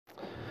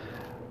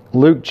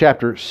Luke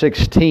chapter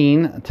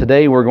 16.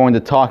 Today we're going to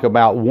talk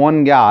about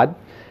one God,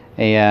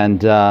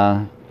 and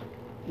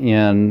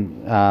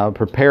in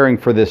preparing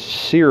for this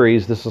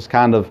series, this is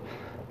kind of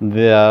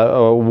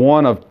the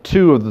one of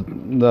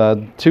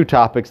the two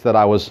topics that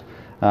I was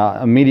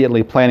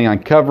immediately planning on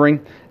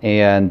covering,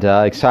 and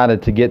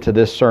excited to get to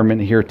this sermon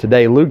here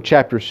today. Luke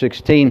chapter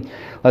 16,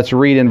 let's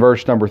read in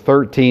verse number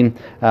 13.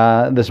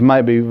 This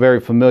might be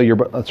very familiar,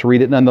 but let's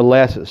read it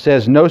nonetheless. It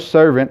says, "No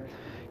servant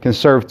can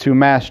serve two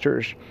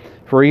masters,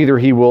 for either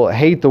he will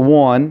hate the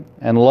one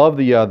and love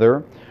the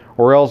other,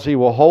 or else he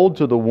will hold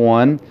to the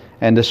one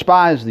and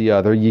despise the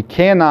other. You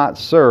cannot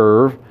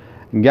serve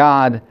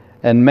God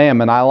and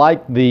mammon." I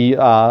like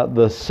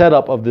the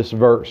setup of this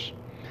verse,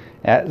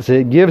 as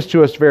it gives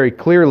to us very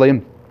clearly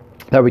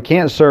that we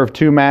can't serve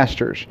two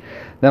masters.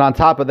 Then on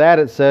top of that,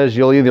 it says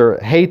you'll either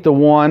hate the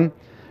one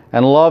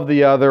and love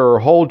the other, or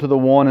hold to the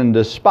one and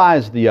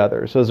despise the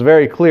other. So it's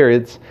very clear.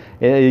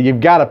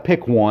 You've got to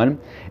pick one.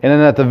 And then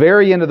at the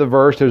very end of the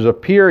verse, there's a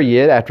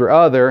period after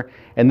other,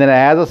 and then it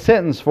has a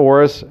sentence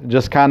for us,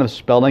 just kind of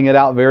spelling it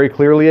out very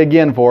clearly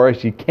again for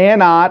us. You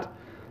cannot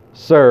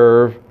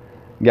serve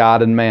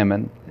God and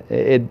mammon.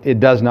 It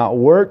does not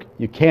work.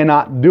 You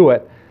cannot do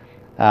it.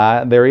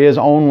 There is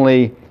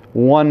only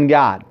one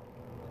God,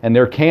 and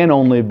there can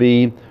only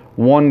be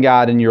one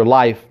God in your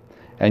life,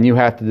 and you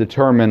have to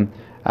determine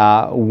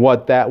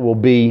what that will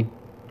be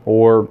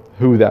or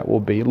who that will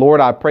be. Lord,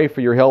 I pray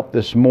for your help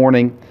this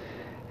morning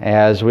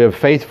as we have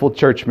faithful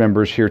church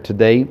members here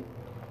today.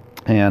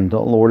 And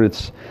Lord,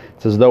 it's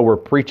as though we're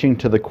preaching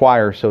to the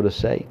choir, so to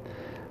say.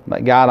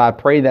 But God, I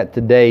pray that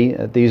today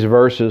that these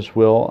verses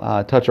will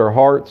touch our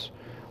hearts.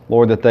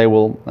 Lord, that they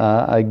will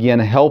again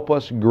help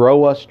us,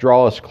 grow us,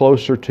 draw us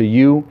closer to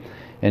you,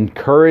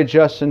 encourage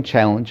us and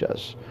challenge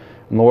us.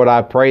 And Lord,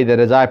 I pray that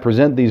as I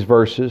present these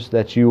verses,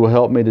 that you will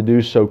help me to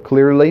do so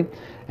clearly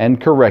and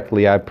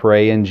correctly, I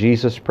pray in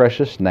Jesus'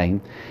 precious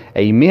name.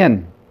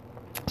 Amen.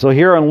 So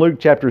here in Luke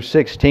chapter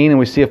 16, and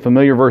we see a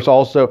familiar verse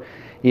also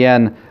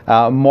in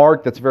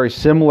Mark that's very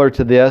similar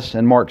to this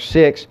in Mark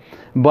 6.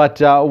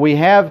 But we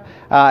have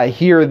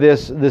here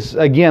this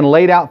again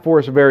laid out for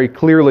us very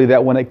clearly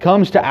that when it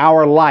comes to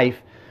our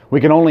life,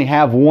 we can only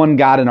have one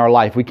God in our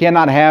life. We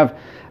cannot have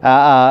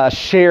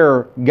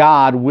share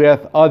God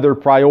with other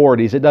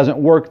priorities. It doesn't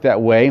work that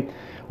way.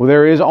 Well,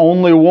 there is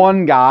only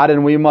one God,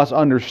 and we must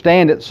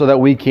understand it so that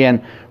we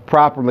can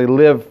properly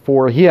live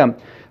for Him.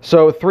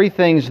 So three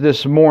things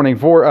this morning.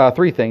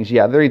 Three things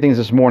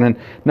this morning.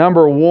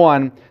 Number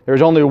one,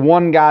 there's only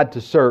one God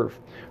to serve.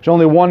 There's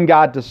only one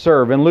God to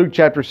serve. In Luke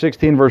chapter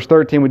 16, verse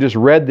 13, we just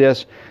read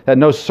this, that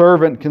no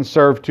servant can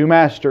serve two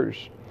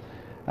masters.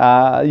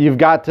 You've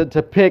got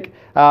to pick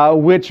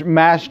which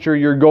master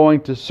you're going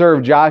to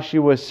serve.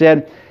 Joshua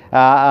said,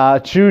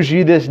 "Choose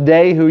ye this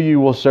day who you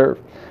will serve.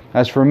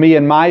 As for me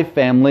and my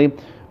family,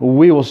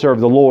 we will serve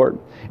the Lord."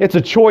 It's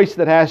a choice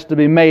that has to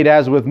be made,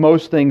 as with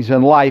most things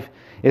in life.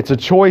 It's a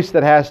choice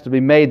that has to be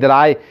made, that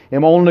I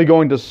am only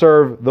going to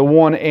serve the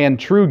one and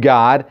true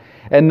God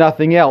and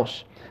nothing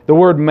else. The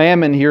word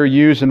mammon here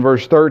used in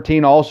verse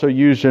 13, also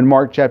used in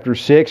Mark chapter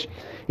 6,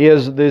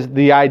 is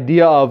the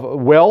idea of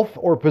wealth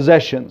or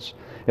possessions.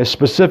 Is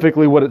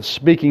specifically what it's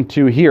speaking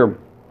to here.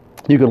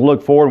 You can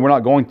look forward, we're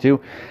not going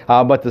to,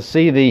 but to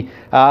see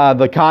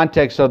the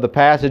context of the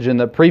passage in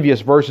the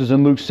previous verses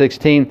in Luke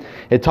 16,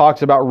 it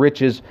talks about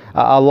riches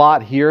a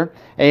lot here.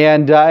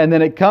 And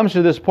then it comes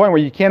to this point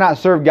where you cannot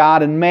serve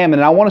God and mammon.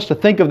 And I want us to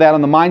think of that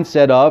in the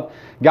mindset of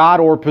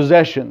God or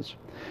possessions.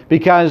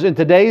 Because in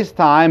today's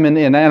time,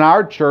 in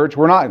our church,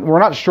 we're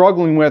not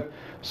struggling with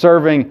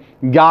serving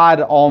God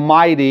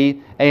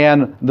Almighty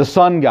and the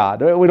Son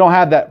God. We don't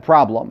have that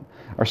problem.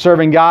 Or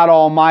serving God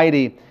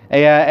Almighty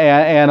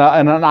and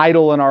an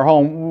idol in our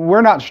home.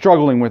 We're not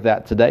struggling with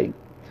that today.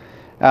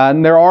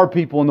 And there are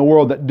people in the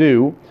world that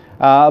do.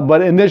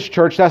 But in this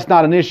church, that's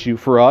not an issue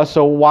for us.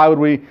 So why would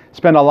we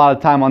spend a lot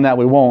of time on that?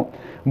 We won't.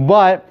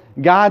 But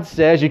God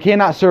says you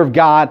cannot serve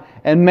God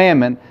and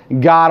mammon,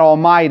 God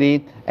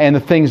Almighty, and the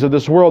things of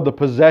this world, the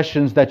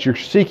possessions that you're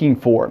seeking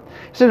for.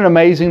 Isn't it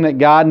amazing that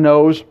God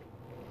knows?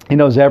 He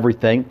knows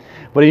everything.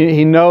 But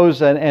He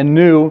knows and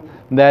knew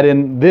that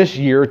in this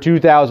year,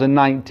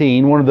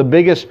 2019, one of the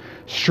biggest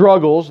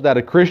struggles that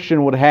a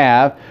Christian would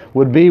have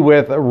would be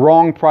with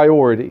wrong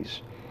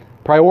priorities.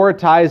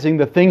 Prioritizing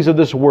the things of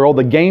this world,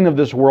 the gain of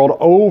this world,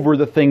 over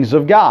the things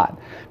of God.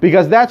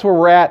 Because that's where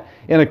we're at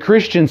in a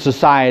Christian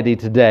society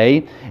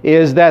today,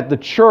 is that the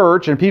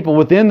church and people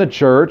within the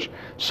church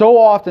so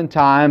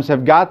oftentimes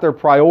have got their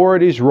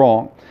priorities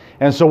wrong.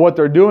 And so what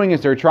they're doing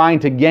is they're trying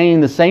to gain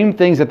the same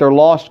things that their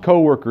lost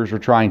co-workers are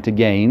trying to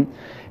gain,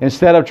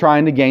 instead of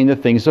trying to gain the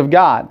things of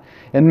God.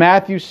 In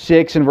Matthew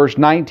 6 and verse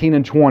 19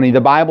 and 20,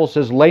 the Bible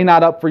says, "Lay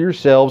not up for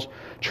yourselves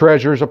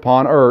treasures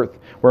upon earth,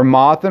 where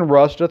moth and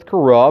rust doth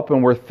corrupt,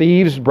 and where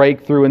thieves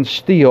break through and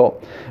steal.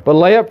 But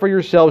lay up for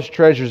yourselves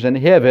treasures in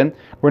heaven,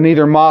 where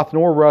neither moth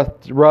nor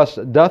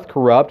rust doth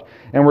corrupt,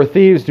 and where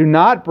thieves do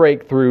not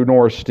break through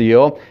nor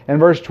steal." And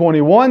verse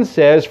 21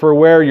 says, "For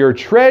where your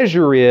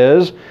treasure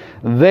is,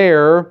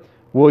 there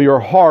will your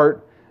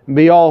heart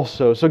be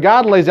also. So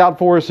God lays out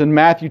for us in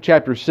Matthew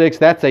chapter 6,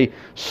 that's a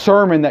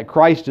sermon that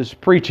Christ is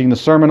preaching, the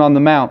Sermon on the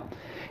Mount.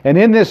 And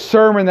in this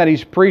sermon that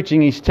He's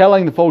preaching, He's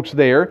telling the folks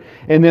there,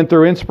 and then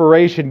through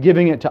inspiration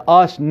giving it to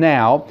us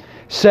now,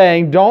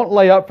 saying, don't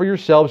lay up for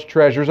yourselves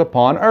treasures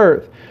upon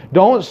earth.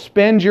 Don't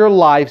spend your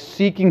life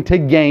seeking to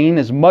gain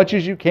as much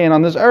as you can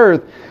on this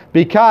earth,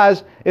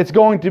 because it's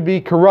going to be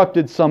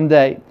corrupted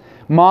someday.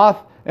 Moth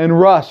and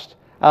rust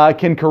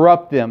can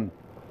corrupt them,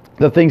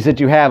 the things that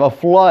you have. A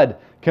flood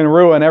can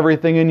ruin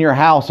everything in your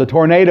house. A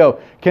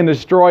tornado can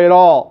destroy it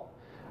all.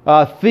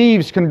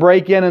 Thieves can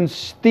break in and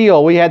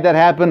steal. We had that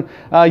happen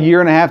a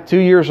year and a half, 2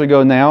 years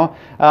ago now,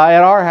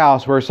 at our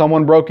house, where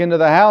someone broke into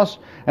the house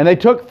and they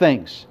took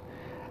things.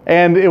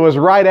 And it was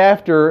right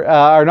after,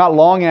 or not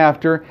long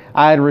after,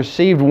 I had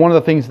received one of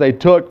the things they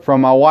took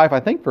from my wife, I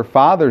think for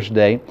Father's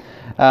Day.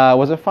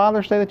 Was it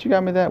Father's Day that you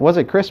got me that? Was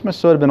it Christmas?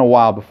 So it had been a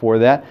while before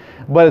that.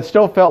 But it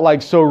still felt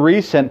like so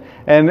recent.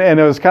 And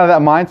it was kind of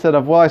that mindset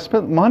of, well, I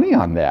spent money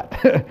on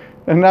that.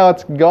 And now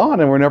it's gone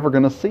and we're never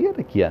going to see it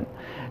again.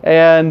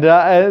 And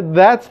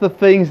that's the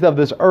things of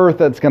this earth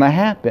that's going to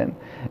happen.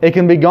 It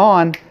can be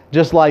gone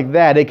just like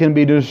that. It can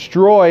be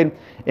destroyed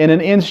in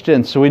an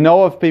instant. So we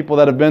know of people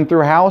that have been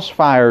through house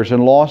fires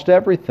and lost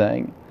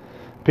everything.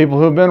 People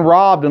who have been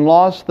robbed and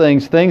lost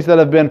things that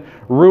have been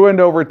ruined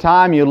over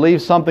time. You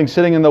leave something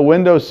sitting in the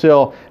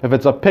windowsill, if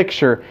it's a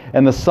picture,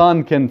 and the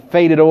sun can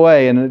fade it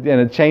away and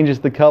it changes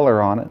the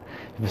color on it.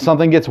 If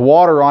something gets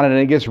water on it and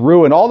it gets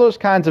ruined, all those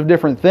kinds of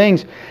different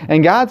things.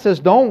 And God says,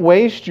 don't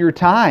waste your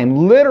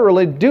time.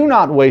 Literally, do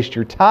not waste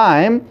your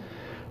time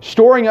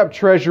storing up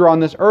treasure on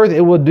this earth.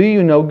 It will do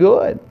you no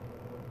good.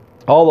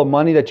 All the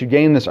money that you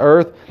gain this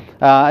earth,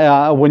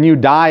 when you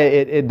die,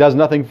 it does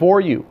nothing for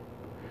you.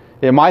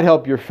 It might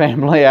help your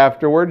family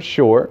afterwards,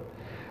 sure.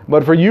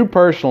 But for you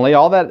personally,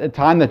 all that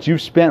time that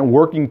you've spent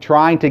working,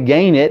 trying to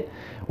gain it,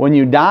 when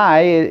you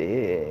die,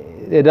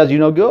 it does you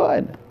no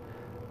good.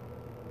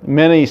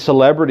 Many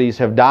celebrities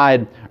have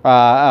died,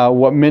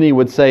 what many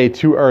would say,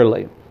 too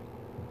early.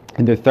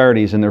 In their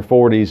 30s, in their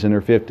 40s, in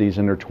their 50s,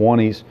 in their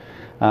 20s.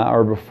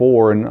 Or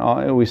before,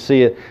 and we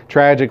see it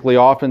tragically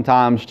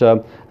oftentimes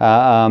to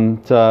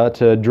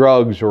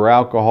drugs or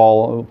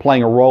alcohol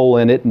playing a role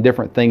in it and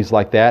different things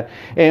like that.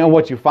 And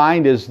what you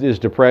find is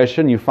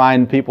depression. You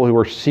find people who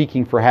are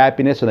seeking for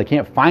happiness and they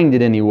can't find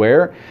it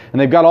anywhere, and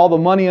they've got all the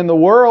money in the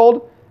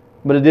world,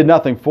 but it did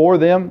nothing for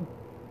them.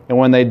 And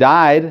when they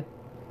died,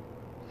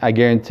 I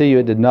guarantee you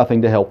it did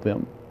nothing to help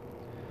them.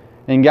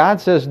 And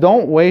God says,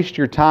 don't waste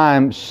your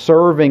time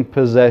serving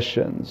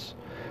possessions,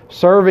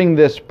 serving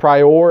this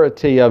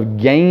priority of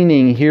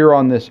gaining here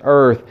on this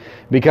earth,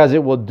 because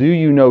it will do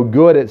you no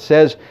good. It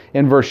says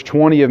in verse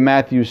 20 of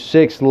Matthew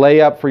 6, lay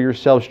up for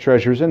yourselves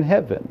treasures in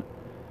heaven.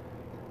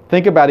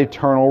 Think about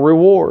eternal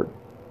reward.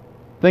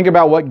 Think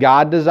about what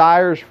God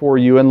desires for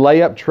you and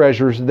lay up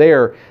treasures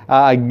there,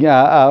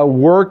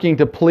 working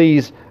to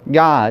please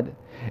God.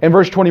 And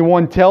verse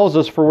 21 tells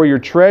us, for where your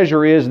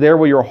treasure is, there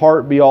will your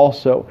heart be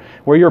also.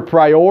 Where your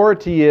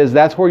priority is,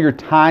 that's where your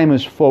time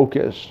is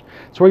focused.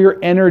 It's where your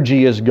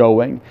energy is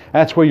going.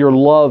 That's where your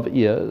love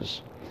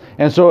is.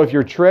 And so if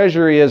your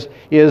treasure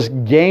is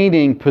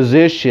gaining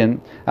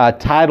position,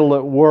 title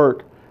at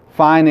work,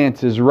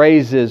 finances,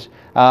 raises,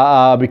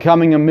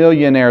 becoming a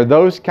millionaire,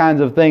 those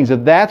kinds of things,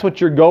 if that's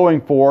what you're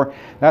going for,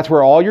 that's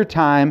where all your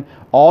time,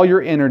 all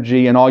your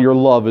energy, and all your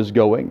love is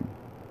going.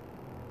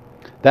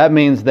 That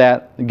means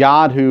that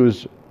God,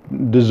 who's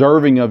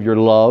deserving of your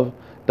love,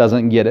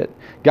 doesn't get it.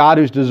 God,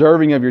 who's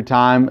deserving of your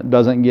time,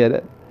 doesn't get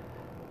it.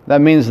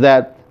 That means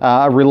that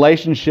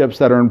relationships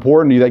that are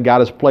important to you, that God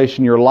has placed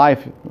in your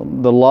life,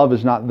 the love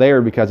is not there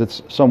because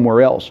it's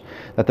somewhere else.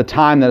 That the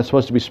time that is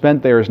supposed to be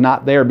spent there is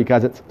not there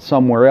because it's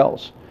somewhere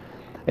else.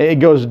 It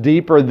goes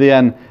deeper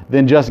than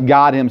just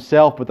God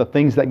Himself, but the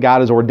things that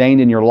God has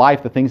ordained in your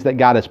life, the things that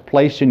God has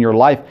placed in your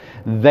life,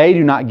 they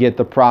do not get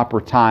the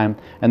proper time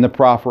and the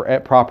proper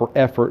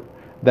effort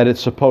that it's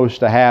supposed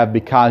to have,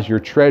 because your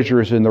treasure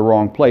is in the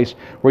wrong place.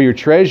 Where your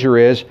treasure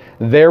is,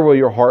 there will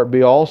your heart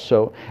be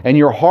also. And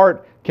your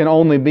heart can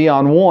only be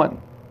on one.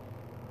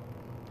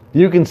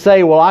 You can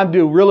say, well, I'm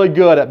doing really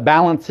good at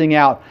balancing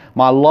out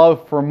my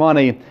love for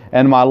money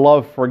and my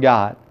love for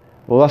God.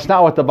 Well, that's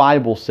not what the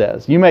Bible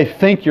says. You may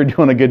think you're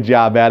doing a good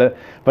job at it,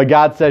 but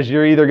God says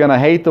you're either going to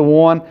hate the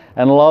one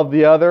and love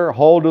the other,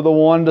 hold to the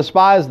one,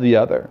 despise the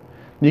other.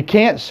 You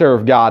can't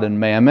serve God and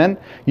mammon.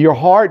 Your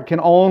heart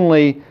can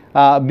only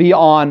be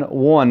on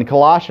one.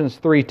 Colossians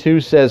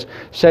 3:2 says,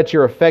 set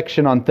your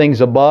affection on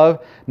things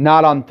above,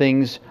 not on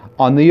things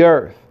on the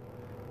earth.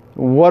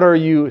 What are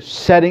you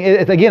setting?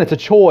 Again, it's a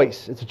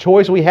choice. It's a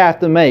choice we have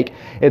to make.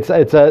 It's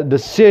a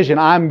decision.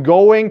 I'm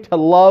going to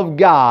love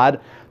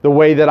God the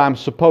way that I'm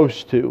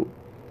supposed to.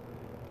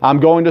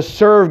 I'm going to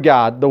serve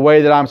God the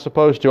way that I'm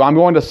supposed to. I'm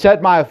going to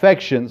set my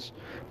affections,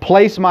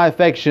 place my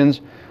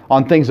affections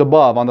on things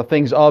above, on the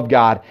things of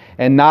God,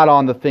 and not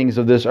on the things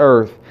of this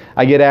earth.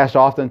 I get asked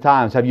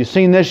oftentimes, have you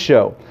seen this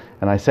show?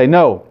 And I say,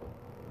 no.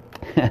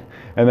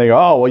 And they go,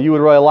 oh, well, you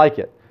would really like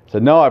it. I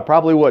said, no, I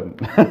probably wouldn't.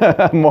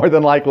 More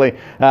than likely,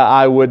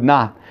 I would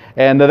not.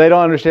 And they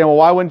don't understand, well,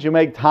 why wouldn't you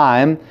make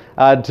time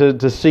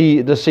to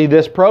see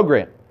this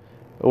program?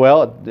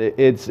 Well,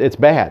 it's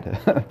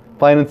bad.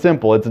 Plain and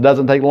simple. It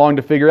doesn't take long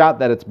to figure out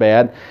that it's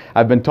bad.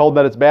 I've been told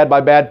that it's bad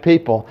by bad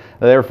people.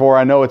 Therefore,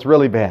 I know it's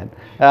really bad.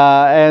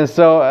 And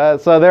so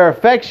their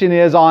affection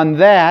is on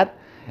that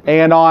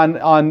and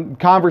on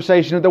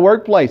conversation at the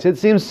workplace. It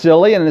seems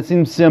silly and it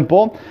seems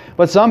simple,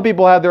 but some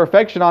people have their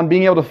affection on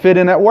being able to fit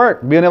in at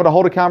work, being able to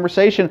hold a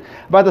conversation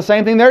about the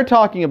same thing they're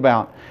talking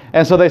about.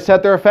 And so they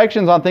set their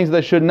affections on things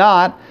they should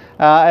not,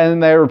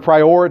 and their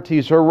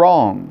priorities are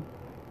wrong.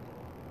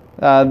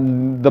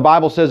 The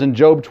Bible says in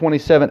Job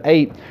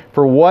 27:8,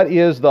 "For what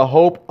is the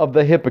hope of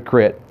the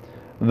hypocrite,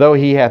 though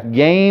he hath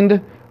gained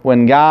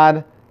when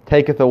God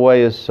taketh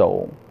away his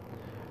soul?"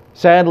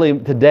 Sadly,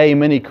 today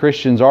many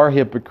Christians are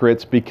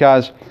hypocrites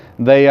because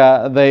they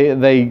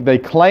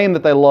claim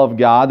that they love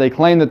God, they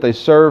claim that they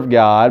serve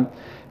God,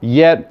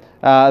 yet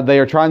they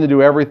are trying to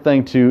do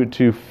everything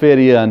to fit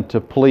in, to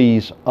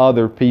please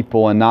other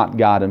people and not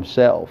God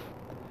Himself.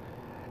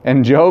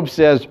 And Job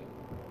says,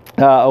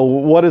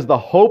 what is the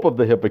hope of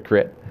the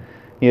hypocrite?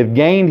 He hath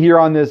gained here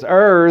on this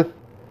earth,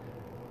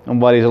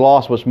 but he's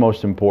lost what's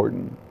most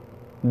important.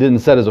 Didn't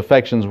set his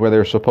affections where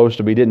they're supposed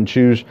to be. Didn't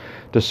choose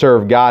to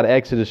serve God.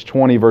 Exodus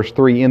 20 verse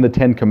 3 in the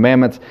Ten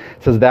Commandments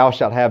says, "Thou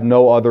shalt have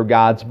no other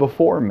gods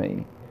before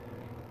me."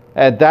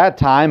 At that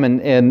time,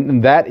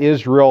 and that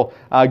Israel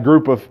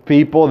group of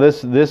people,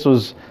 this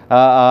was,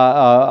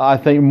 I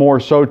think,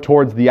 more so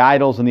towards the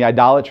idols and the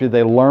idolatry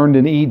they learned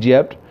in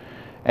Egypt,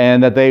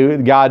 and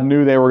that God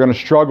knew they were going to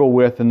struggle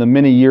with in the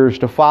many years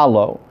to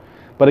follow.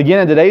 But again,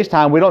 in today's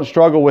time, we don't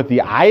struggle with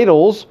the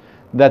idols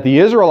that the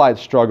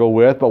Israelites struggle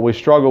with, but we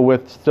struggle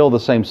with still the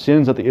same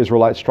sins that the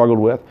Israelites struggled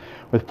with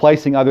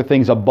placing other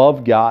things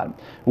above God,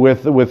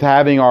 with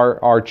having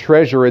our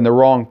treasure in the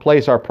wrong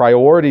place, our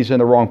priorities in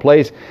the wrong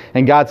place.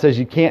 And God says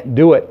you can't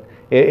do it.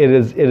 It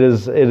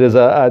is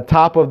a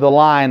top of the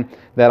line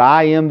that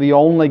I am the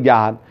only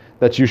God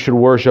that you should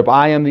worship.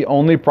 I am the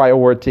only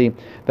priority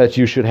that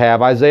you should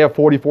have. Isaiah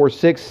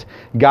 44:6,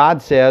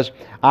 God says,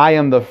 "I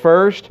am the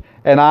first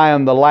and I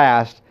am the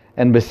last,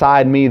 and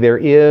beside me there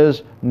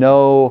is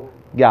no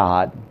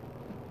God."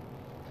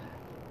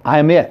 I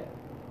am it.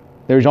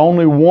 There's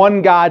only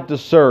one God to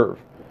serve.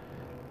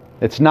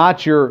 It's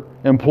not your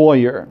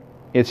employer.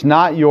 It's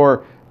not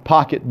your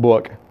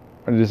pocketbook.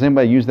 Does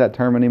anybody use that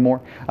term anymore?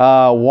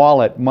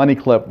 Wallet, money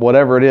clip,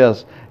 whatever it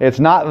is. It's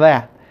not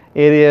that.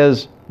 It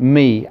is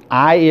me.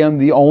 I am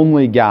the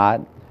only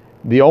God,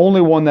 the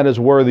only one that is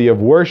worthy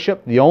of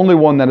worship, the only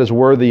one that is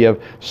worthy of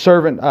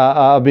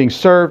being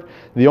served,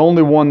 the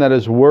only one that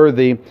is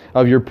worthy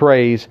of your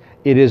praise.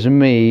 It is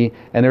me,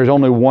 and there's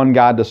only one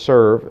God to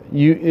serve.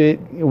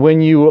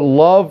 When you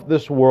love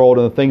this world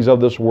and the things of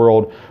this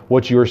world,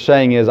 what you're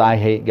saying is, I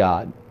hate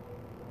God.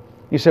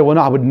 You say, well,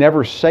 no, I would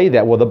never say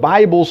that. Well, the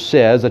Bible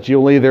says that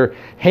you'll either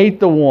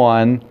hate the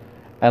one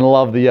and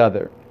love the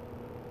other.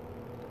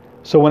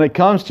 So when it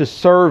comes to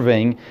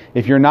serving,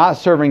 if you're not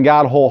serving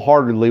God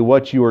wholeheartedly,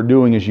 what you are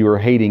doing is you are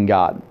hating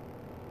God.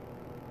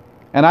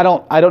 And I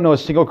don't know a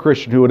single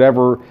Christian who would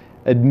ever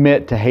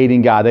admit to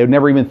hating God. They would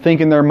never even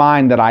think in their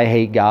mind that I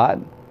hate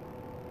God.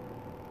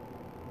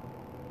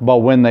 But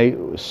when they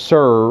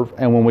serve,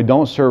 and when we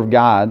don't serve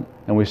God,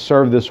 and we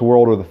serve this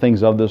world or the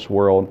things of this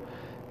world,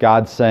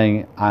 God's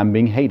saying, I'm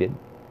being hated.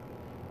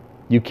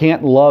 You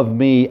can't love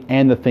me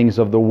and the things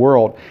of the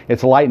world.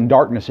 It's light and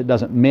darkness. It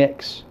doesn't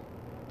mix.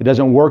 It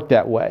doesn't work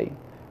that way.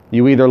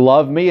 You either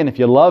love me, and if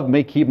you love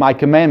me, keep my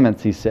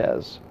commandments, He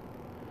says.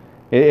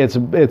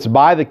 It's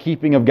by the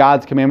keeping of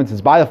God's commandments.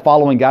 It's by the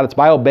following God. It's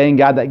by obeying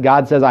God that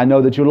God says, I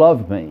know that you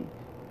love me.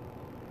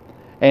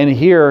 And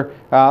here,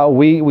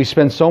 we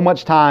spend so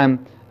much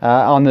time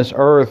on this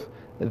earth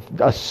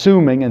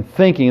assuming and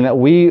thinking that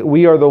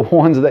we are the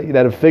ones that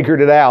have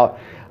figured it out.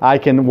 I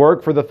can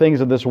work for the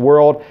things of this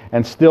world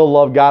and still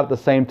love God at the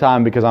same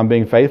time because I'm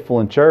being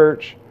faithful in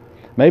church.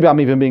 Maybe I'm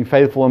even being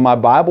faithful in my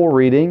Bible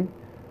reading.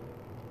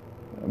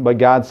 But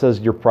God says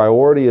your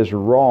priority is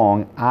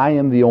wrong. I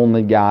am the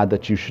only God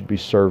that you should be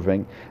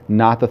serving,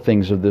 not the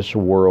things of this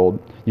world.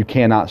 You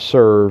cannot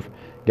serve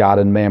God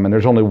and mammon.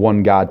 There's only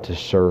one God to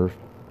serve.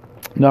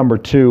 Number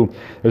two,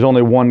 there's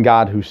only one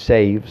God who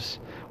saves.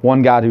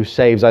 One God who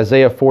saves.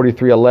 Isaiah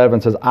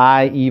 43:11 says,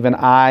 I, even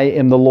I,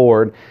 am the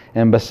Lord,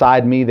 and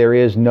beside me there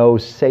is no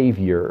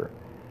Savior.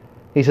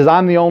 He says,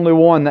 I'm the only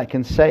one that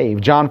can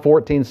save. John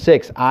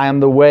 14:6, I am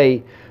the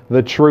way,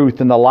 the truth,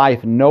 and the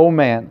life. No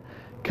man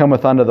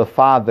cometh unto the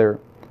Father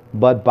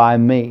but by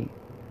me.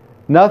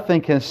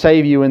 Nothing can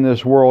save you in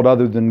this world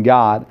other than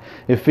God.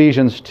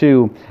 Ephesians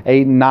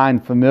 2:8 and 9,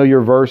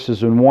 familiar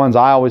verses, and ones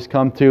I always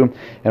come to,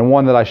 and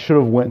one that I should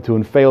have went to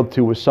and failed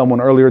to with someone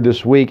earlier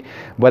this week.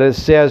 But it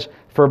says,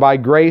 for by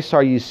grace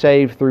are ye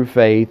saved through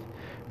faith,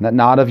 and that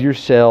not of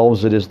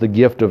yourselves, it is the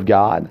gift of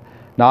God,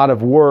 not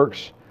of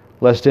works,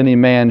 lest any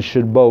man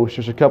should boast.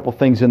 There's a couple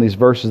things in these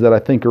verses that I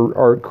think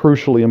are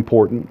crucially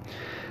important.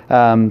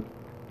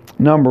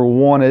 Number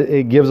one,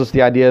 it gives us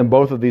the idea in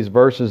both of these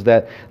verses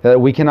that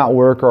we cannot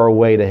work our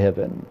way to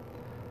heaven.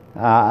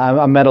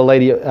 I met a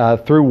lady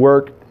through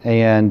work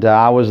and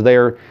I was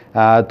there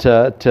at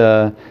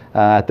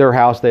their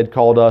house. They'd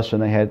called us,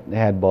 and they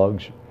had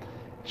bugs.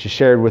 She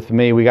shared with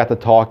me. We got to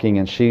talking,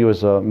 and she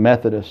was a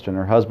Methodist, and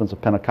her husband's a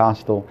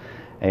Pentecostal.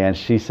 And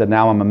she said,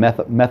 now I'm a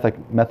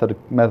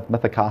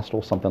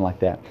Methacostal, something like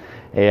that.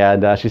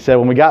 And she said,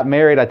 when we got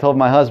married, I told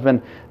my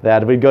husband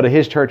that we'd go to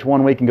his church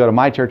one week and go to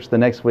my church the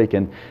next week.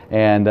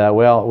 And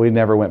well, we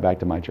never went back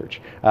to my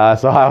church.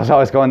 So I was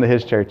always going to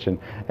his church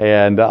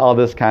and all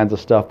this kinds of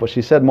stuff. But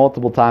she said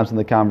multiple times in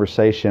the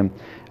conversation,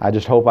 I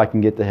just hope I can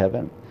get to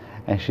heaven.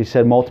 And she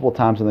said multiple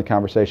times in the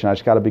conversation, I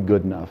just got to be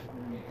good enough.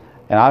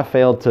 And I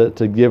failed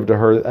to give to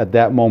her at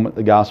that moment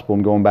the gospel.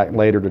 I'm going back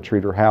later to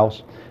treat her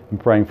house and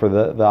praying for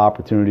the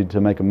opportunity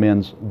to make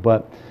amends.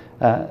 But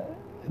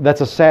that's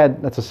a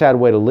sad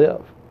way to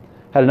live.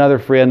 Had another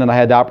friend, and I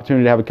had the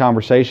opportunity to have a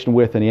conversation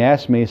with, and he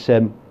asked me,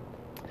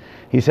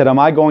 he said, am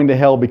I going to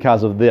hell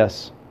because of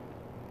this?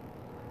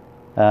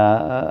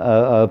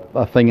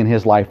 A thing in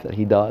his life that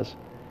he does.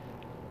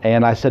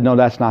 And I said, no,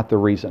 that's not the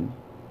reason.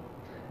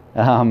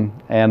 And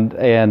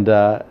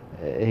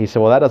he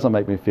said, well, that doesn't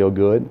make me feel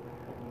good.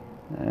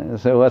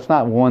 So that's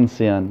not one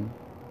sin,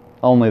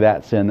 only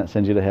that sin that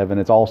sends you to heaven.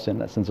 It's all sin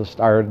that sends us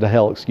to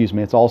hell.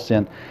 It's all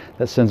sin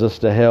that sends us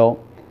to hell.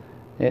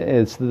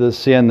 It's the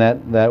sin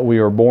that we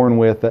are born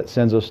with that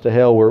sends us to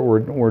hell.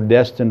 We're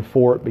destined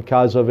for it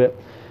because of it.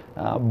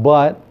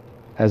 But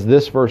as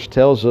this verse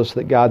tells us,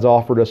 that God's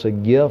offered us a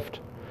gift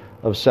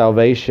of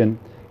salvation,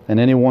 and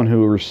anyone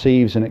who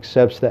receives and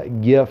accepts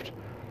that gift,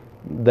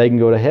 they can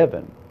go to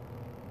heaven.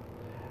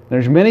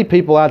 There's many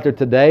people out there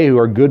today who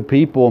are good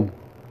people,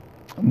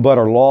 but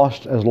are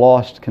lost as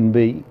lost can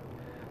be.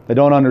 They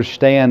don't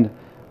understand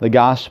the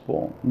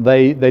gospel.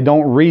 They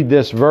don't read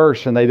this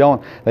verse, and they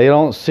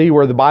don't see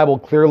where the Bible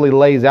clearly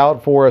lays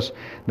out for us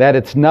that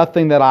it's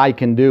nothing that I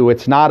can do.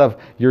 It's not of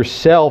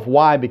yourself.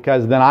 Why?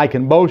 Because then I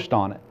can boast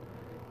on it.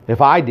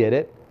 If I did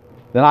it,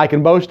 then I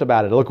can boast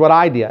about it. Look what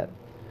I did.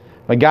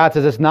 But God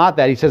says it's not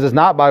that. He says it's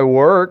not by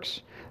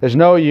works. There's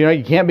no,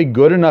 you can't be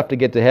good enough to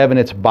get to heaven.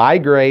 It's by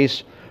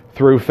grace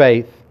through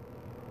faith.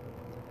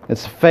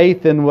 It's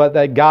faith in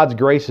that God's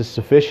grace is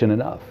sufficient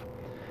enough.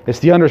 It's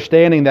the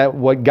understanding that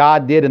what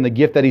God did and the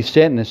gift that He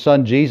sent in His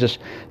Son Jesus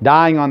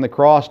dying on the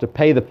cross to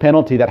pay the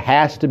penalty that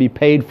has to be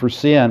paid for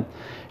sin.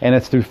 And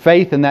it's through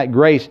faith in that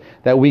grace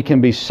that we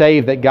can be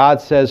saved, that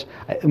God says,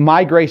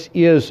 my grace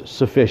is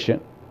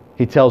sufficient.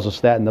 He tells us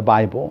that in the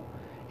Bible.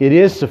 It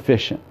is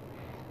sufficient.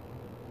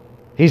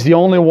 He's the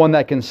only one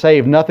that can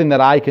save, nothing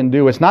that I can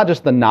do. It's not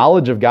just the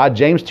knowledge of God.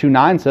 James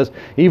 2:9 says,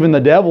 even the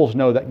devils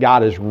know that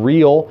God is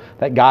real,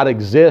 that God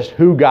exists,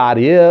 who God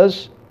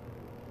is.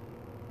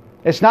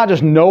 It's not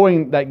just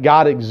knowing that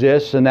God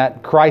exists and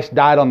that Christ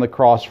died on the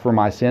cross for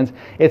my sins.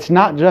 It's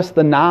not just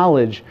the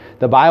knowledge.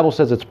 The Bible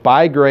says it's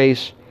by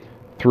grace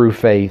through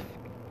faith.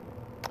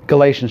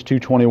 Galatians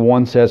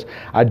 2:21 says,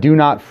 I do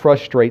not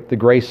frustrate the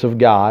grace of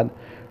God,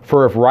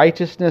 for if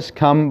righteousness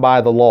come by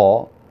the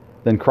law,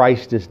 then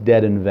Christ is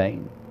dead in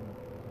vain.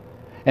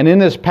 And in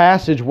this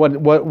passage,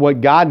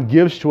 what God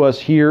gives to us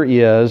here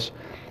is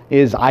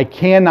I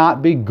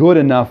cannot be good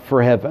enough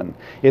for heaven.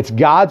 It's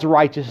God's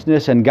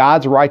righteousness and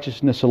God's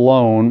righteousness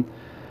alone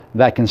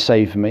that can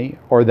save me,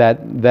 or that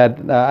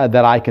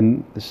I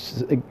can.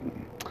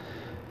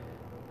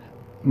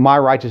 My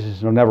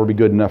righteousness will never be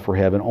good enough for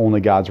heaven.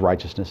 Only God's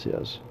righteousness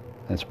is.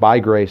 And it's by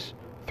grace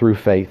through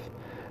faith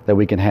that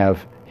we can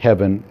have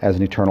heaven as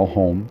an eternal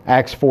home.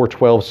 Acts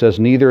 4:12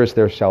 says, neither is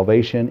there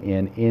salvation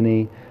in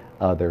any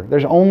other.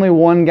 There's only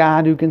one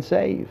God who can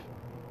save.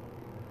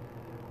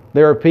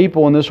 There are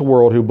people in this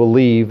world who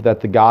believe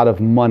that the God of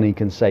money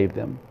can save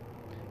them.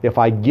 If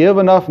I give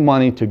enough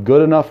money to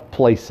good enough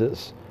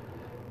places,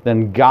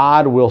 then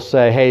God will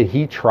say, hey,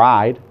 he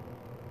tried.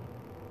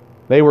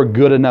 They were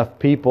good enough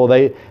people.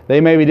 They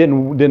maybe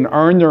didn't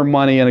earn their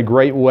money in a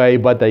great way,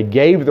 but they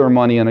gave their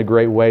money in a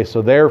great way,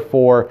 so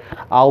therefore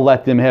I'll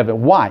let them have it.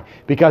 Why?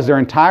 Because their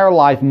entire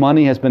life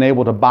money has been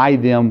able to buy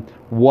them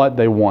what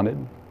they wanted.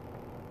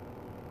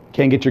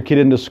 Can't get your kid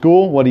into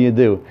school? What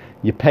do?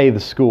 You pay the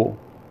school.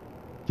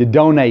 You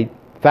donate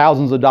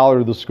thousands of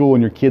dollars to the school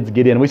and your kids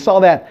get in. We saw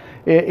that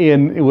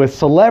with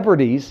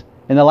celebrities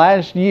in the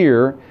last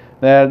year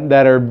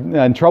that are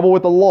in trouble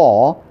with the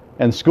law,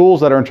 and schools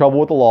that are in trouble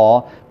with the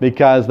law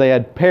because they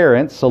had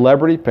parents,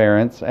 celebrity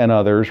parents and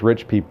others,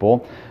 rich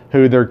people,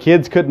 who their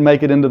kids couldn't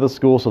make it into the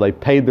school, so they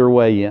paid their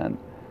way in.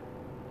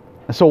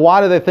 So why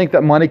do they think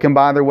that money can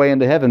buy their way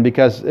into heaven?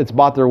 Because it's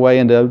bought their way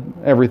into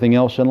everything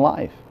else in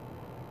life.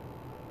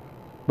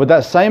 But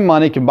that same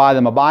money can buy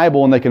them a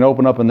Bible, and they can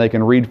open up and they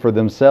can read for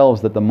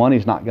themselves that the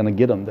money's not going to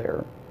get them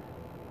there.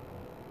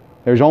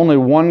 There's only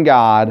one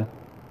God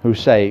who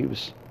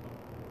saves,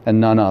 and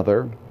none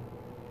other.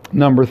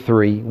 Number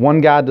 3,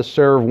 one God to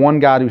serve, one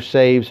God who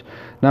saves.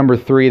 Number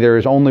 3, there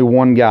is only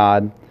one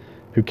God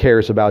who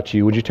cares about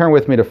you. Would you turn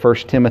with me to 1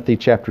 Timothy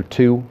chapter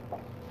 2?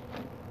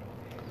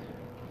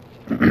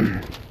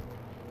 There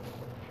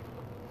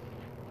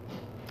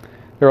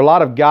are a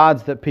lot of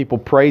gods that people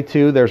pray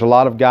to. There's a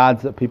lot of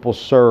gods that people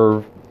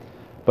serve.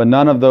 But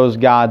none of those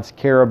gods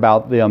care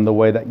about them the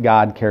way that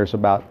God cares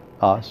about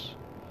us.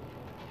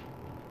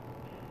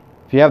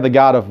 If you have the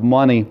God of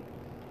money,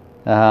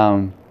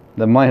 the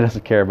money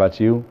doesn't care about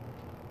you,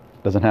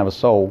 doesn't have a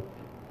soul.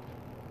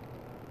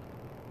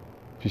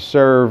 If you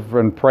serve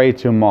and pray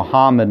to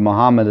Muhammad,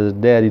 Muhammad is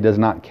dead, he does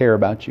not care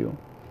about you.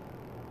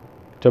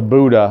 To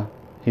Buddha,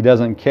 he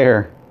doesn't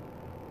care.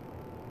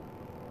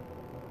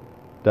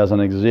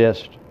 Doesn't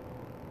exist.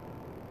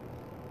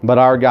 But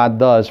our God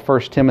does.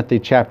 1 Timothy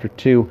chapter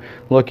 2,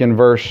 look in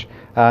verse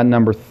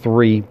number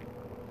 3.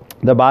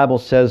 The Bible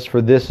says, "For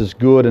this is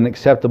good and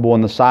acceptable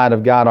in the sight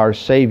of God our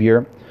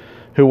Savior,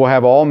 who will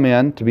have all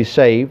men to be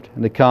saved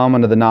and to come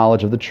unto the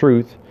knowledge of the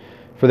truth.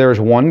 For there is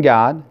one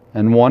God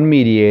and one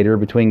mediator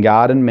between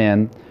God and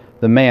men,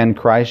 the man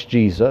Christ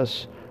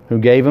Jesus, who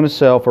gave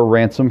himself a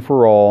ransom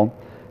for all,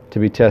 to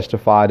be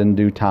testified in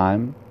due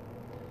time."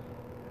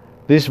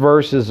 These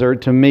verses are,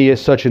 to me,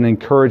 is such an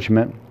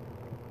encouragement.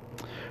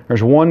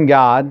 There's one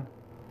God,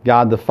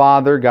 God the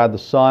Father, God the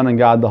Son, and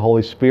God the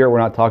Holy Spirit. We're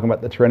not talking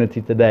about the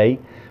Trinity today,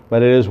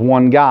 but it is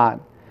one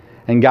God.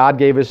 And God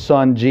gave His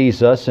Son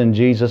Jesus, and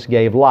Jesus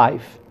gave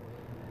life.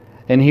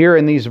 And here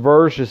in these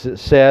verses it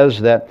says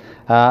that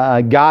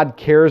God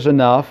cares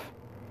enough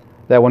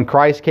that when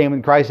Christ came,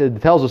 and Christ,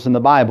 it tells us in the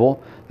Bible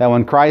that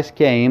when Christ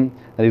came,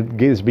 that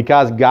it is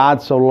because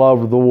God so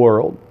loved the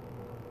world.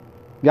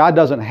 God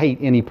doesn't hate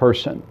any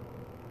person.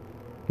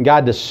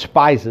 God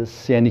despises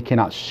sin. He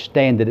cannot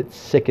stand it. It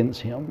sickens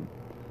Him.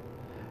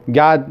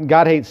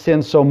 God hates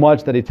sin so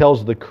much that He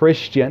tells the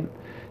Christian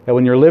that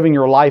when you're living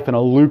your life in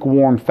a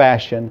lukewarm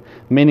fashion,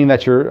 meaning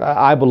that you're,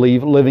 I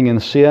believe, living in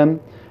sin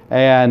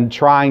and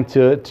trying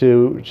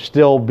to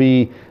still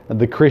be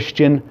the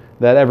Christian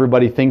that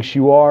everybody thinks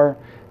you are,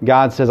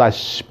 God says, "I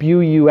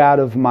spew you out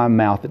of my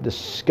mouth." It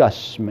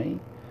disgusts me.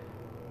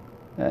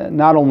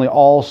 Not only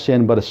all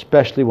sin, but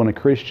especially when a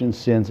Christian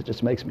sins, it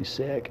just makes me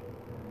sick.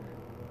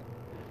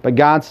 But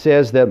God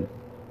says that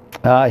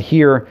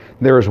here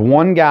there is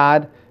one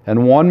God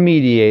and one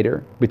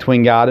mediator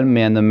between God and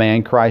men, the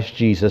man Christ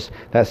Jesus,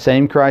 that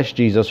same Christ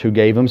Jesus who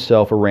gave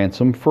Himself a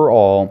ransom for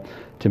all,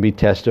 to be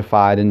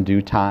testified in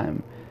due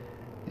time.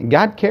 And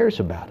God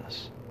cares about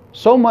us.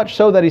 So much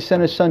so that He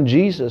sent His Son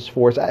Jesus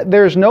for us.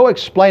 There's no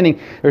explaining,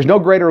 there's no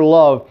greater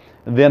love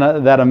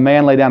than that a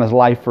man lay down his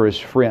life for his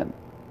friend.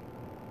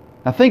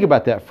 Now think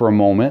about that for a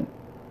moment,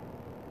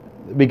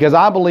 because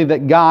I believe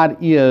that God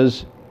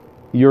is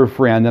your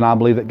friend, and I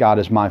believe that God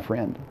is my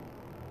friend.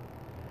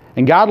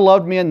 And God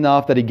loved me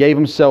enough that He gave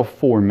Himself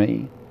for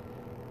me.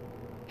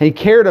 He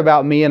cared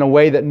about me in a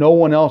way that no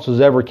one else has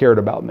ever cared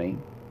about me.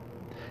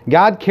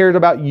 God cared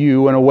about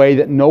you in a way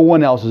that no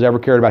one else has ever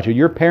cared about you.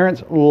 Your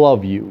parents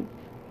love you.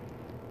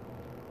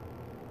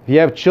 If you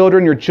have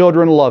children, your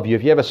children love you.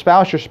 If you have a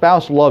spouse, your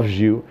spouse loves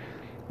you.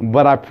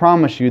 But I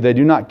promise you, they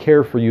do not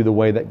care for you the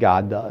way that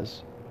God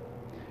does.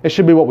 It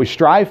should be what we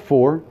strive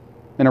for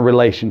in a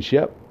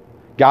relationship.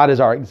 God is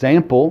our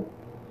example.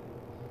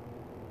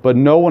 But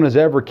no one has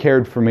ever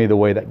cared for me the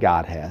way that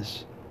God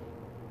has.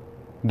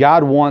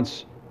 God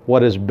wants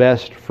what is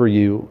best for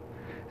you.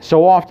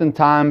 So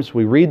oftentimes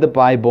we read the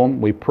Bible,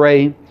 we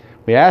pray,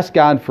 we ask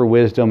God for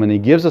wisdom, and He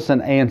gives us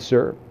an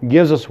answer,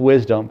 gives us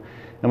wisdom.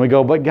 And we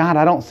go, "But God,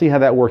 I don't see how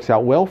that works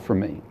out well for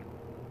me.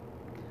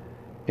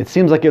 It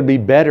seems like it would be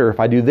better if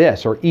I do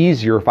this, or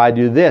easier if I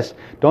do this.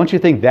 Don't you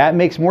think that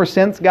makes more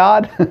sense,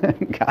 God?"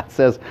 God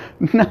says,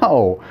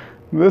 "No,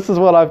 this is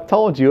what I've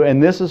told you,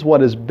 and this is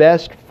what is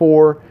best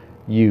for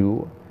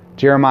you."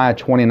 Jeremiah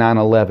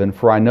 29:11,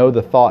 "For I know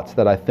the thoughts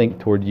that I think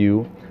toward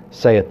you,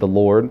 saith the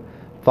Lord,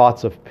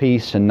 thoughts of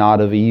peace and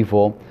not of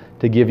evil,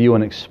 to give you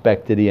an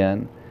expected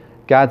end."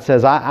 God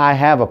says, I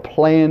have a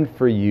plan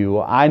for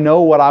you. I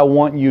know what I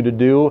want you to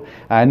do.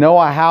 I know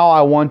how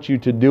I want you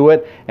to do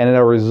it. And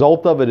the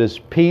result of it is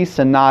peace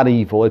and not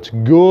evil. It's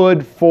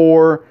good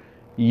for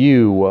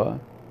you.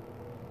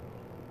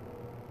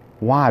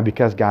 Why?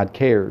 Because God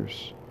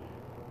cares.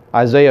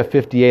 Isaiah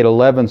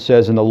 58:11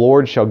 says, "And the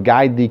Lord shall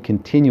guide thee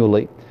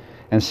continually,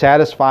 and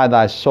satisfy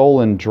thy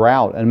soul in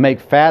drought, and make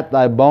fat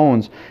thy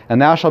bones.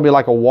 And thou shalt be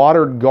like a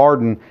watered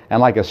garden,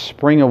 and like a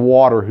spring of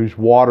water whose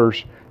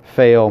waters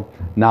fail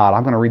not."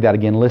 I'm going to read that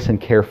again. Listen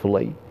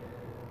carefully.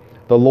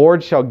 "The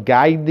Lord shall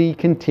guide thee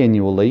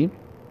continually,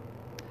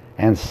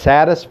 and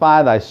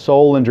satisfy thy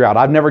soul in drought."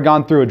 I've never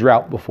gone through a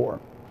drought before,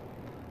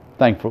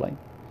 thankfully.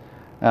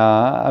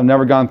 I've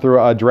never gone through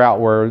a drought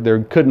where there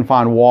couldn't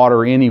find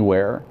water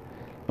anywhere.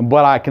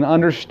 But I can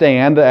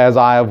understand, as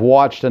I have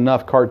watched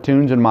enough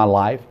cartoons in my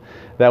life,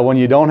 that when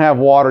you don't have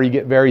water, you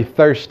get very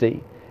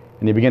thirsty.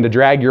 And you begin to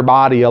drag your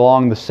body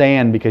along the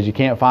sand because you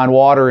can't find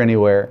water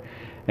anywhere.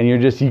 And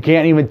you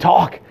can't even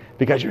talk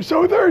because you're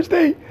so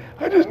thirsty.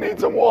 I just need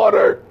some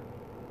water.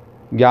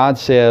 God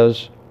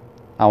says,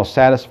 "I will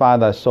satisfy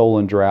thy soul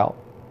in drought.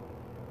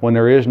 When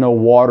there is no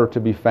water to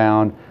be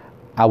found,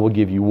 I will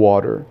give you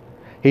water."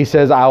 He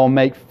says, "I will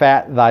make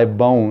fat thy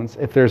bones."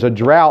 If there's a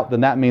drought,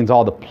 then that means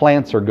all the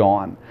plants are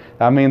gone.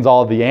 That means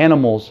all the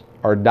animals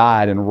are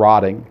died and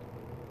rotting.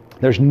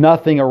 There's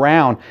nothing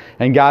around.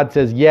 And God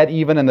says, "Yet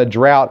even in the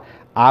drought,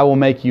 I will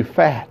make you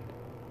fat."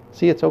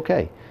 See, it's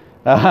okay.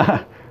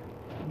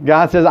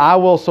 God says, I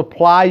will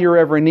supply your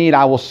every need.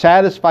 I will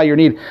satisfy your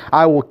need.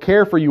 I will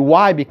care for you.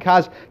 Why?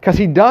 Because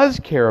He does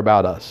care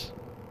about us.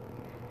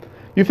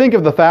 You think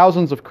of the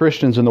thousands of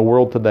Christians in the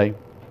world today.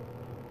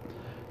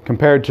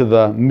 Compared to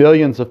the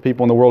millions of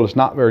people in the world, it's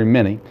not very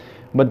many.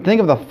 But think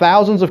of the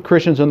thousands of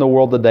Christians in the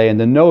world today and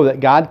to know that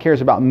God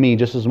cares about me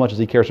just as much as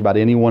He cares about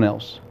anyone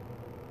else.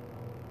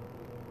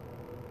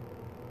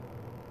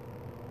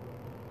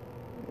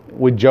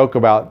 We joke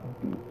about,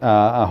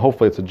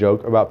 hopefully it's a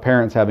joke, about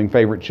parents having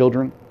favorite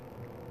children.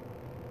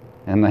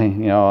 And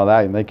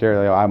they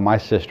care, my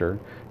sister,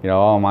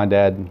 my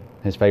dad,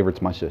 his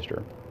favorite's my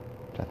sister.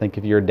 I think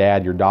if you're a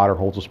dad, your daughter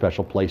holds a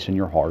special place in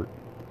your heart.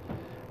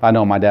 I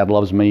know my dad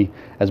loves me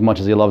as much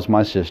as he loves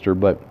my sister,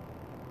 but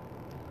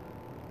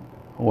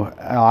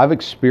I've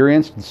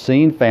experienced and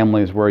seen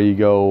families where you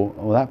go,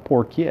 oh, that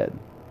poor kid.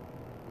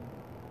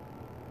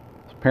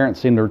 Parents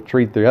seem to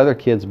treat the other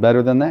kids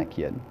better than that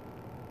kid.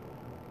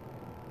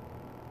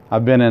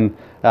 I've been in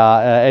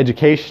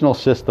educational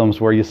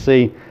systems where you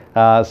see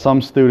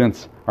some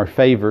students are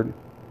favored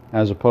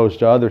as opposed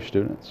to other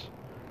students.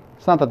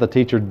 It's not that the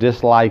teacher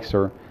dislikes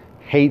or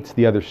hates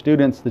the other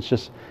students. It's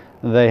just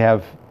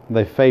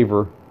they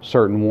favor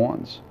certain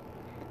ones.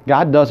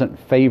 God doesn't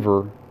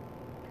favor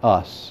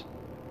us.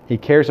 He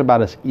cares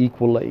about us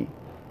equally.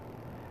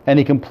 And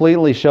He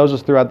completely shows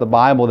us throughout the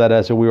Bible that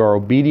as we are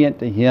obedient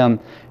to Him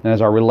and as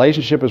our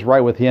relationship is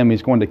right with Him,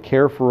 He's going to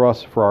care for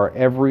us for our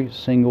every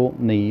single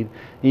need.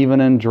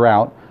 Even in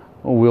drought,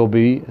 we'll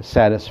be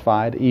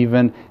satisfied.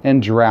 Even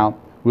in drought,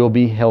 we'll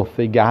be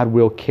healthy. God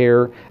will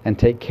care and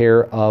take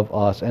care of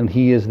us. And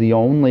He is the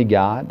only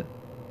God.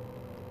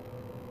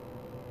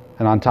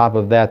 And on top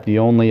of that, the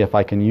only, if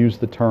I can use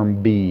the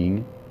term,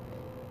 being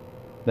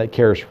that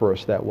cares for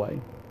us that way.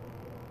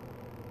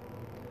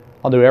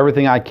 I'll do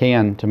everything I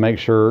can to make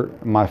sure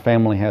my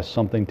family has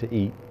something to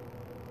eat.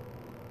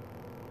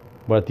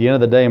 But at the end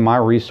of the day, my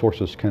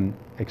resources can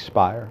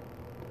expire.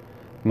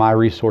 My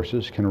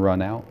resources can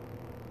run out.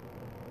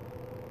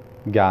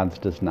 God's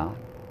does not.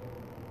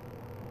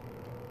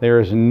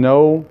 There is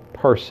no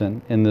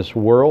person in this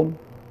world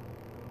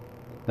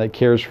that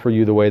cares for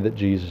you the way that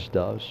Jesus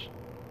does,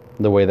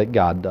 the way that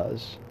God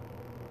does.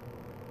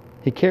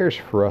 He cares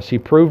for us. He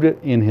proved it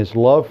in His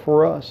love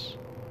for us,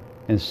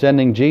 in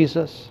sending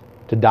Jesus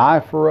to die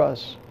for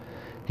us.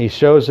 He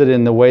shows it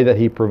in the way that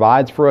He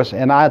provides for us.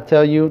 And I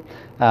tell you,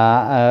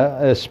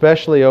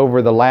 especially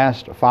over the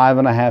last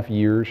 5.5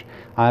 years,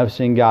 I've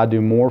seen God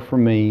do more for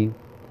me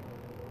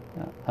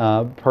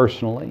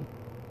personally.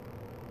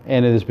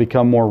 And it has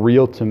become more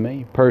real to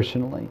me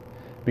personally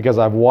because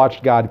I've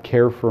watched God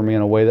care for me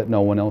in a way that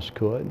no one else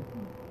could.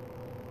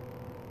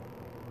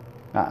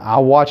 I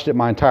watched it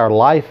my entire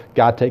life,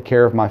 God take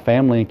care of my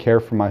family and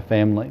care for my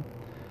family.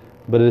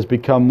 But it has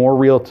become more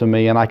real to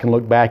me, and I can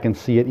look back and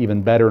see it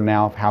even better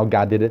now of how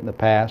God did it in the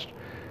past.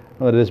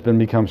 But it has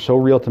become so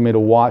real to me to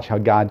watch how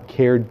God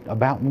cared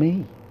about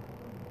me.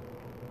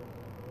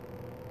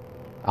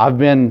 I've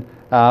been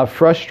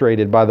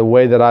frustrated by the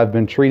way that I've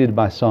been treated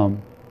by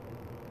some,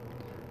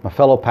 my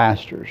fellow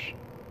pastors.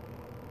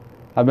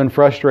 I've been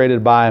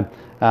frustrated by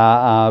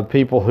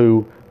people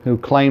who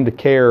claim to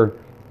care,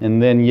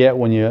 and then yet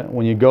when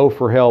you go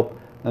for help,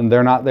 and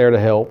they're not there to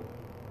help.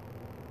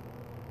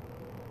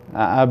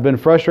 I've been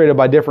frustrated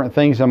by different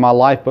things in my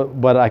life,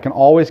 but I can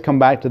always come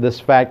back to this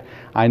fact.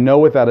 I know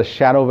without a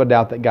shadow of a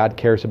doubt that God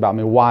cares about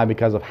me. Why?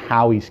 Because of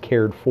how He's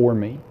cared for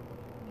me.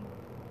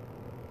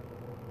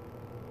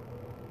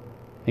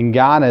 And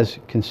God has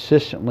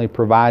consistently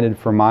provided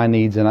for my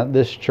needs and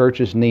this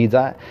church's needs.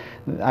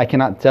 I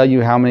cannot tell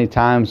you how many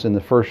times in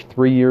the first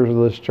 3 years of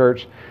this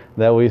church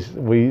that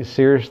we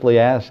seriously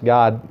asked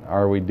God,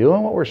 are we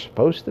doing what we're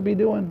supposed to be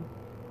doing?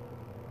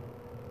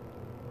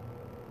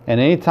 And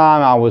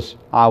anytime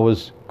I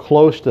was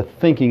close to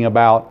thinking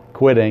about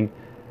quitting,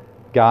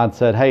 God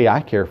said, hey, I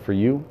care for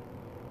you.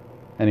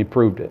 And He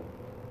proved it.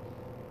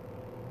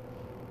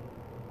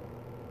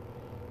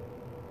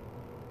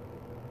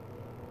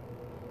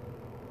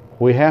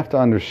 We have to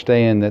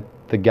understand that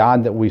the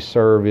God that we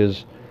serve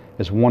is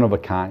one of a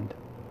kind.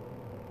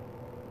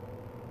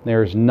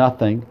 There is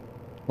nothing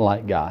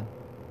like God.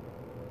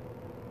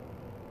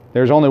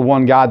 There's only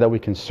one God that we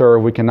can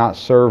serve. We cannot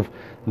serve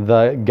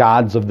the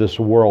gods of this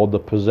world, the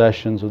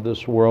possessions of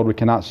this world. We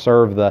cannot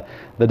serve the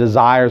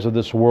desires of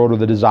this world or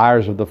the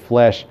desires of the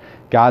flesh.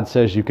 God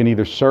says you can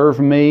either serve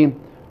me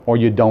or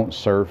you don't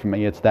serve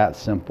me. It's that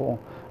simple.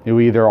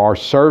 You either are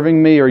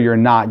serving me or you're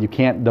not. You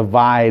can't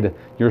divide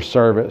your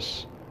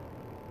service.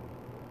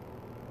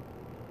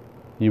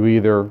 You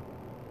either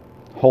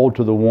hold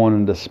to the one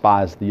and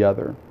despise the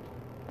other,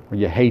 or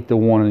you hate the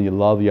one and you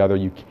love the other.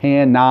 You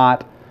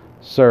cannot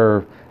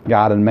serve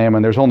God and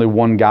mammon. There's only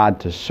one God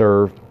to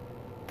serve.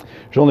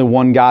 There's only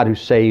one God who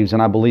saves,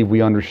 and I believe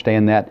we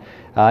understand that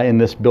in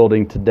this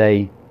building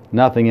today.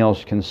 Nothing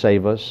else can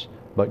save us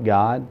but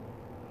God.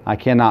 I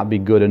cannot be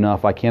good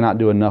enough. I cannot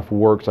do enough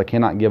works. I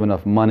cannot give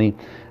enough money.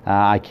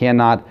 I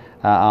cannot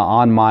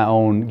on my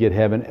own get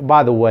heaven.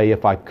 By the way,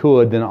 if I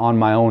could, then on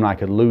my own I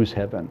could lose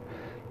heaven.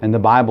 And the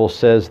Bible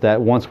says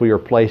that once we are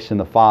placed in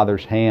the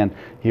Father's hand,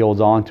 He holds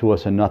on to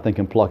us and nothing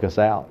can pluck us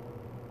out.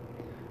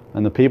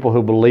 And the people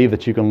who believe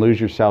that you can lose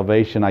your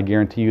salvation, I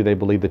guarantee you they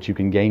believe that you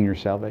can gain your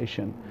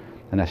salvation.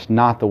 And that's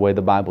not the way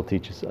the Bible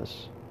teaches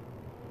us.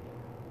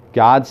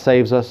 God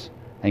saves us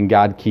and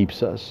God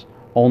keeps us.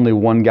 Only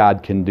one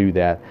God can do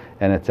that,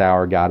 and it's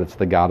our God. It's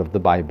the God of the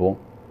Bible.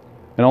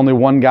 And only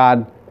one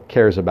God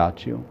cares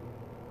about you.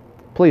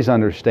 Please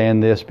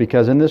understand this,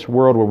 because in this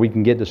world where we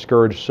can get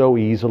discouraged so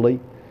easily,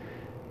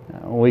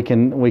 we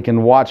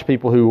can watch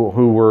people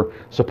who were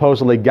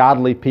supposedly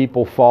godly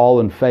people fall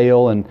and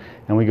fail, and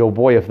we go,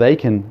 boy, if they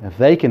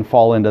can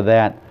fall into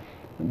that,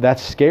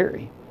 that's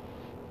scary.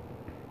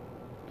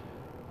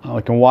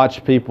 We can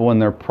watch people in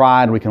their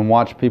pride. We can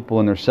watch people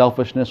in their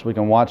selfishness. We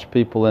can watch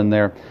people in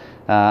their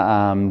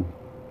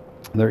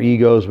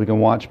egos. We can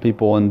watch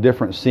people in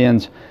different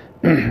sins,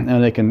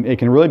 and it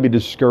can really be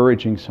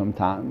discouraging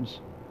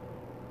sometimes.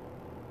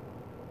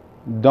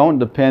 Don't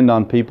depend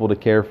on people to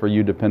care for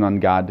you. Depend on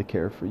God to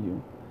care for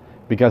you,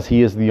 because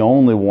He is the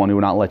only one who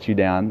will not let you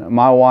down.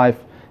 My wife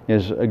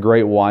is a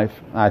great wife.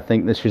 I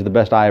think that she's the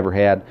best I ever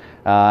had,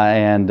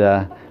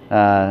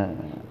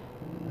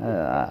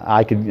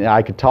 I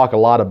could talk a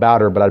lot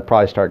about her, but I'd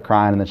probably start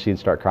crying, and then she'd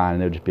start crying,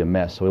 and it would just be a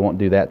mess. So we won't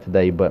do that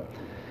today. But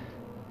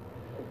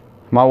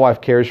my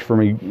wife cares for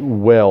me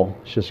well.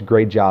 She does a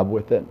great job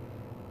with it.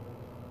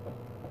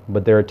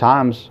 But there are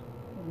times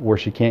where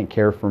she can't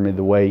care for me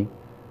the way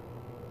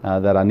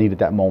that I need at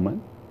that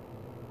moment,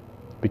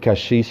 because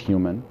she's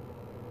human,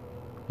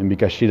 and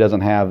because she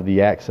doesn't have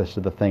the access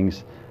to the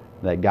things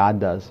that God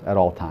does at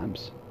all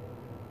times.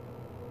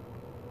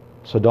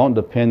 So don't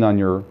depend on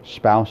your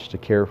spouse to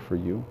care for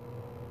you.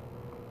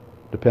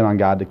 Depend on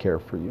God to care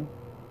for you.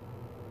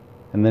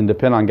 And then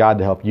depend on God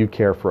to help you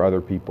care for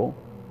other people.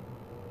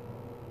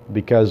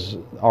 Because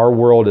our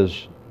world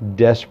is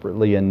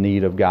desperately in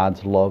need of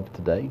God's love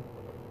today.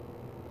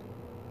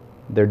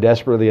 They're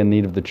desperately in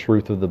need of the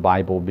truth of the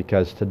Bible,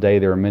 because today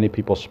there are many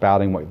people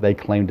spouting what they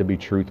claim to be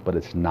truth, but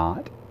it's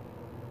not.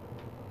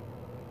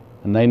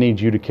 And they need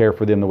you to care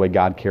for them the way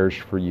God cares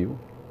for you.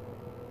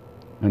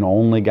 And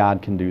only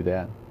God can do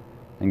that.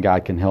 And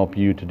God can help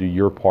you to do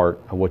your part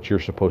of what you're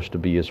supposed to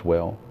be as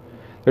well.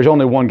 There's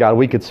only one God.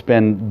 We could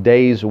spend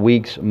days,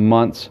 weeks,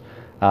 months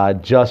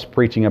just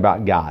preaching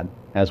about God,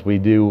 as we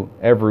do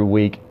every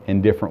week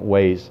in different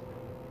ways.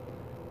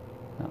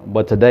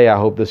 But today I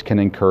hope this can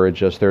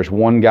encourage us. There's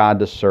one God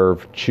to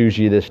serve. Choose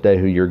ye this day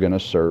who you're going to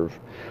serve.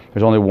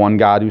 There's only one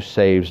God who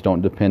saves.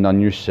 Don't depend on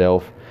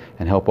yourself,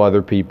 and help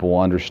other people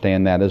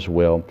understand that as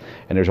well.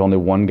 And there's only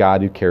one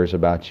God who cares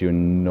about you,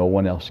 and no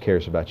one else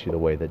cares about you the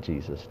way that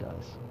Jesus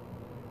does.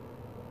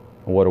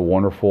 What a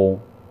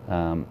wonderful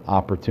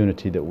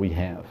opportunity that we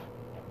have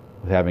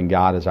with having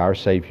God as our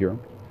Savior,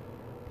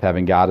 with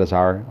having God as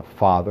our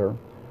Father,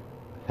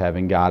 with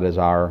having God as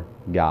our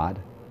God,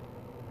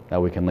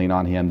 that we can lean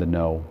on Him to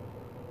know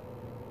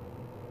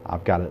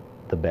I've got it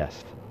the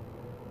best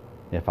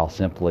if I'll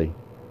simply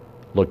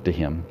look to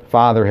Him.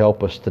 Father,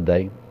 help us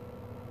today.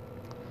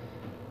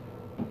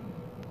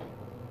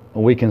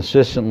 We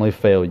consistently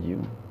fail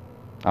You.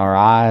 Our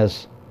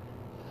eyes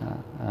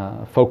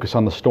focus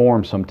on the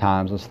storm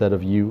sometimes instead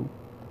of You.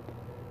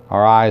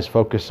 Our eyes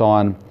focus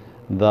on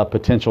the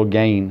potential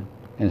gain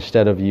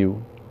instead of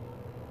You.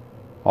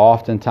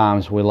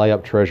 Oftentimes we lay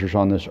up treasures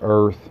on this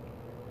earth,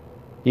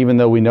 even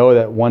though we know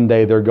that one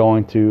day they're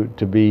going to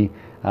be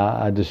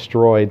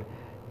destroyed,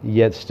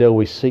 yet still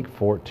we seek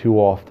for it too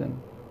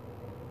often.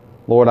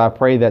 Lord, I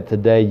pray that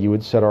today You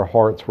would set our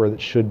hearts where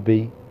it should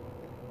be.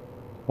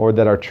 Lord,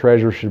 that our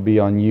treasure should be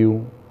on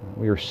You.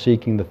 We are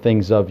seeking the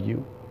things of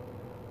You.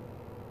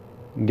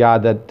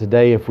 God, that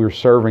today if we're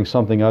serving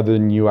something other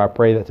than You, I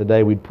pray that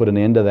today we'd put an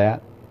end to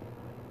that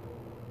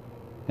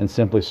and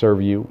simply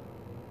serve You.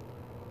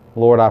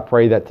 Lord, I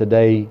pray that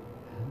today,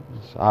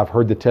 I've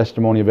heard the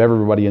testimony of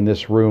everybody in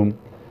this room,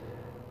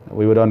 that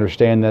we would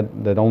understand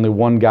that only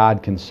one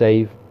God can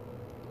save.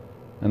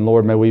 And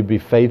Lord, may we be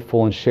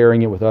faithful in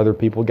sharing it with other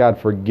people. God,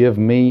 forgive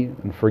me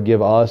and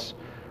forgive us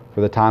for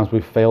the times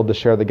we've failed to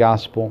share the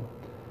gospel.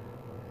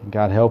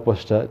 God, help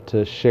us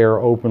to share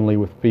openly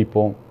with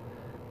people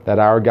that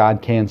our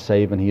God can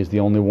save, and He is the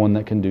only one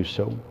that can do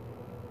so.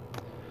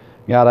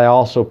 God, I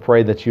also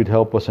pray that You'd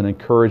help us and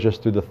encourage us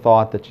through the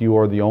thought that You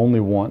are the only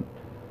one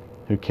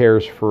who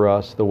cares for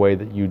us the way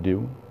that You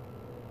do.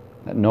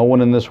 That no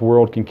one in this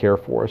world can care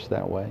for us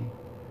that way.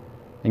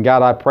 And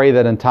God, I pray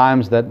that in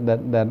times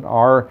that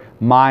our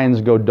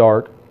minds go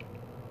dark,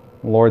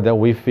 Lord, that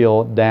we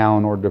feel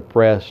down or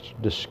depressed,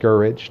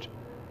 discouraged,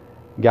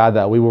 God,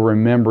 that we will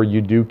remember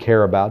You do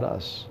care about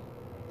us.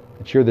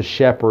 That You're the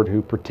shepherd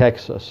who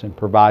protects us and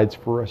provides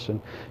for us, and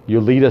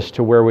You lead us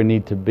to where we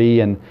need to be,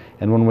 and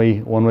when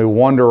we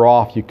wander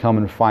off, You come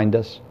and find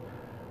us.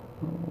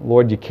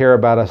 Lord, You care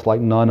about us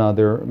like none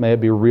other. May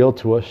it be real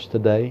to us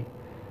today.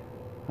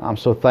 I'm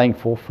so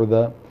thankful for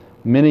the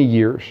many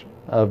years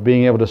of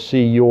being able to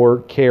see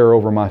Your care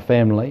over my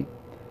family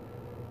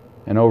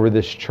and over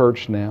this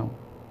church now.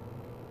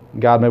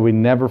 God, may we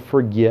never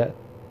forget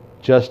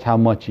just how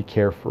much You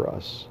care for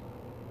us.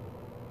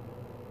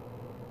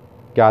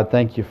 God,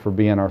 thank you for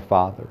being our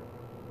Father.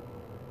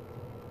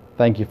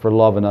 Thank you for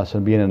loving us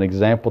and being an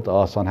example to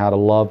us on how to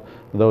love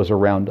those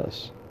around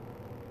us.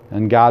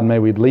 And God, may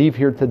we leave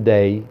here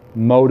today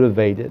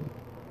motivated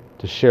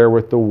to share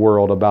with the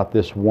world about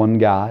this one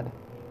God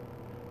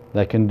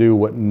that can do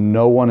what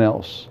no one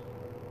else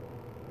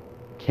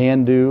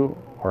can do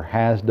or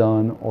has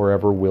done or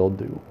ever will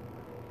do.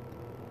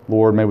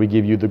 Lord, may we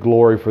give you the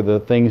glory for the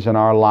things in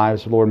our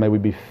lives. Lord, may we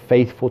be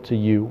faithful to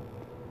you.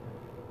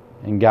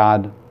 And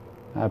God,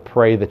 I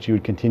pray that you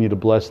would continue to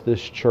bless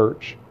this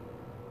church.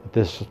 That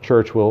this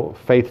church will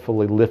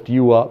faithfully lift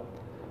you up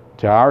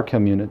to our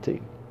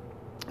community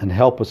and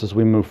help us as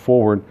we move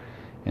forward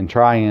and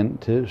trying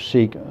to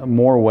seek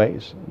more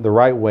ways, the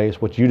right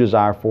ways, what you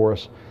desire for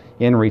us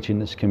in reaching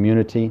this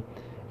community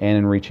and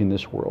in reaching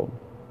this world.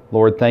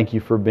 Lord, thank you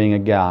for being a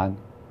God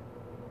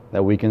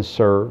that we can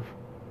serve,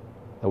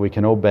 that we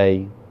can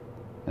obey,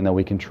 and that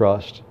we can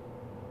trust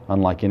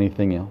unlike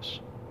anything else.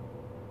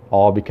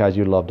 All because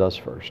you loved us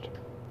first.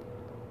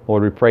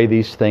 Lord, we pray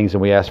these things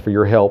and we ask for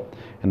your help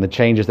and the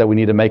changes that we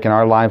need to make in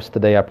our lives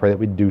today. I pray that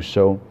we do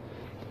so.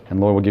 And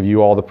Lord, we'll give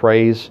you all the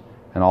praise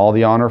and all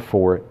the honor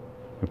for it.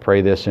 We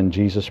pray this in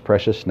Jesus'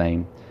 precious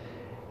name.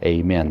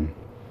 Amen.